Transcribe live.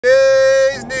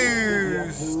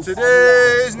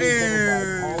today's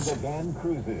news.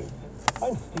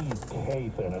 I'm Steve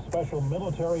Kathan. A special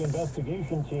military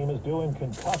investigation team is due in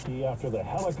Kentucky after the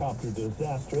helicopter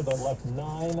disaster that left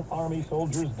 9 Army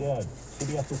soldiers dead.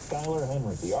 CBS's Skylar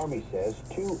Henry. The Army says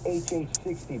 2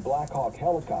 HH-60 Black Hawk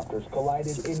helicopters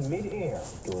collided in midair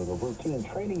during a routine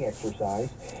training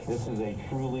exercise. This is a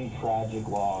truly tragic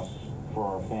loss for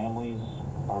our families,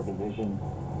 our division,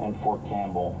 and Fort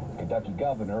Campbell. Kentucky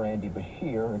Governor Andy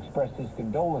Beshear expressed his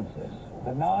condolences.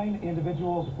 The 9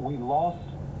 individuals we lost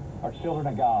are children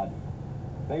of God.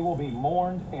 They will be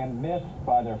mourned and missed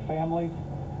by their families,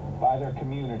 by their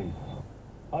communities.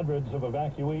 Hundreds of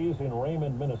evacuees in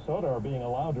Raymond, Minnesota are being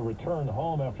allowed to return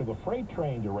home after the freight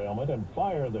train derailment and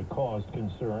fire that caused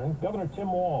concern. Governor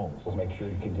Tim Walz. We'll make sure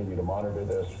you continue to monitor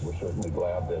this. We're certainly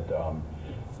glad that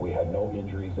we had no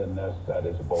injuries in this. That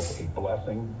is both a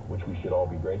blessing, which we should all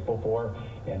be grateful for,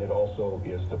 and it also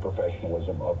is the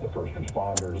professionalism of the first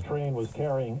responders. The train was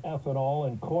carrying ethanol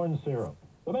and corn syrup.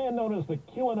 The man known as the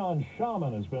QAnon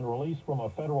Shaman has been released from a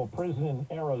federal prison in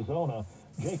Arizona.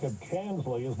 Jacob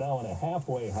Chansley is now in a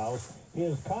halfway house.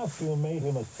 His costume made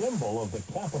him a symbol of the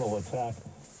Capitol attack.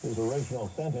 His original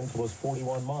sentence was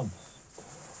 41 months.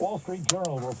 Wall Street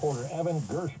Journal reporter Evan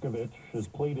Gershkovich has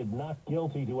pleaded not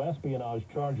guilty to espionage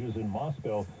charges in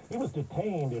Moscow. He was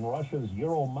detained in Russia's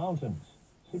Ural Mountains.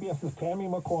 CBS's Tammy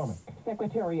McCormick.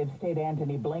 Secretary of State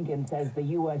Antony Blinken says the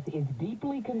U.S. is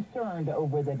deeply concerned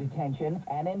over the detention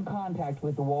and in contact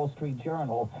with the Wall Street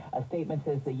Journal. A statement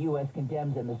says the U.S.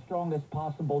 condemns in the strongest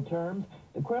possible terms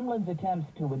the Kremlin's attempts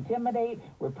to intimidate,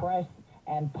 repress,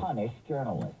 and punish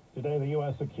journalists. Today, the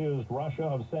U.S. accused Russia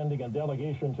of sending a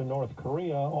delegation to North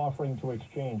Korea offering to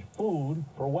exchange food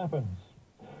for weapons.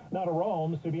 Now to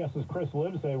Rome, CBS's Chris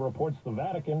Livesay reports the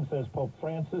Vatican says Pope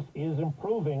Francis is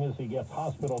improving as he gets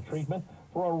hospital treatment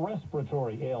for a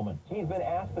respiratory ailment. He's been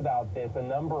asked about this a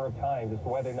number of times as to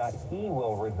whether or not he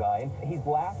will resign. He's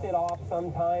laughed it off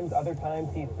sometimes. Other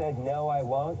times he's said, no, I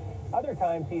won't. Other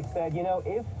times he said, you know,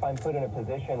 if I'm put in a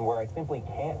position where I simply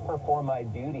can't perform my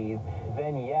duties,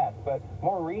 then yes. But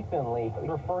more recently,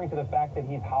 referring to the fact that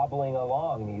he's hobbling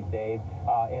along these days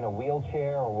in a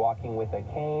wheelchair or walking with a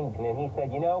cane. And then he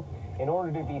said, you know, in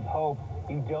order to be Pope,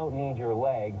 you don't need your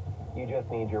legs. You just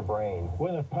need your brain.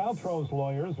 Gwyneth Paltrow's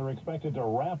lawyers are expected to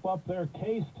wrap up their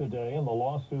case today in the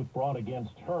lawsuit brought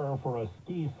against her for a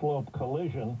ski slope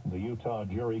collision. The Utah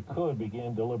jury could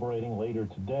begin deliberating later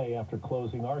today after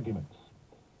closing arguments.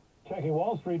 Checking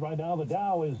Wall Street right now, the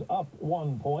Dow is up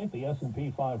 1 point. The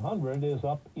S&P 500 is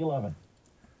up 11.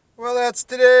 Well, that's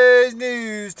today's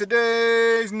news.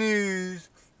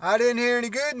 I didn't hear any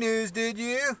good news, did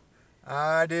you?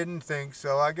 I didn't think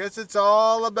so. I guess it's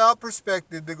all about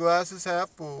perspective. The glass is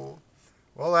half full.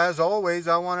 Well, as always,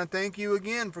 I want to thank you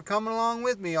again for coming along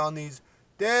with me on these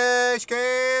Dash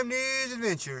Cam News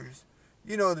adventures.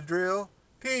 You know the drill.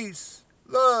 Peace,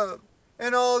 love,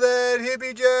 and all that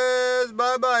hippie jazz.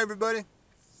 Bye-bye, everybody.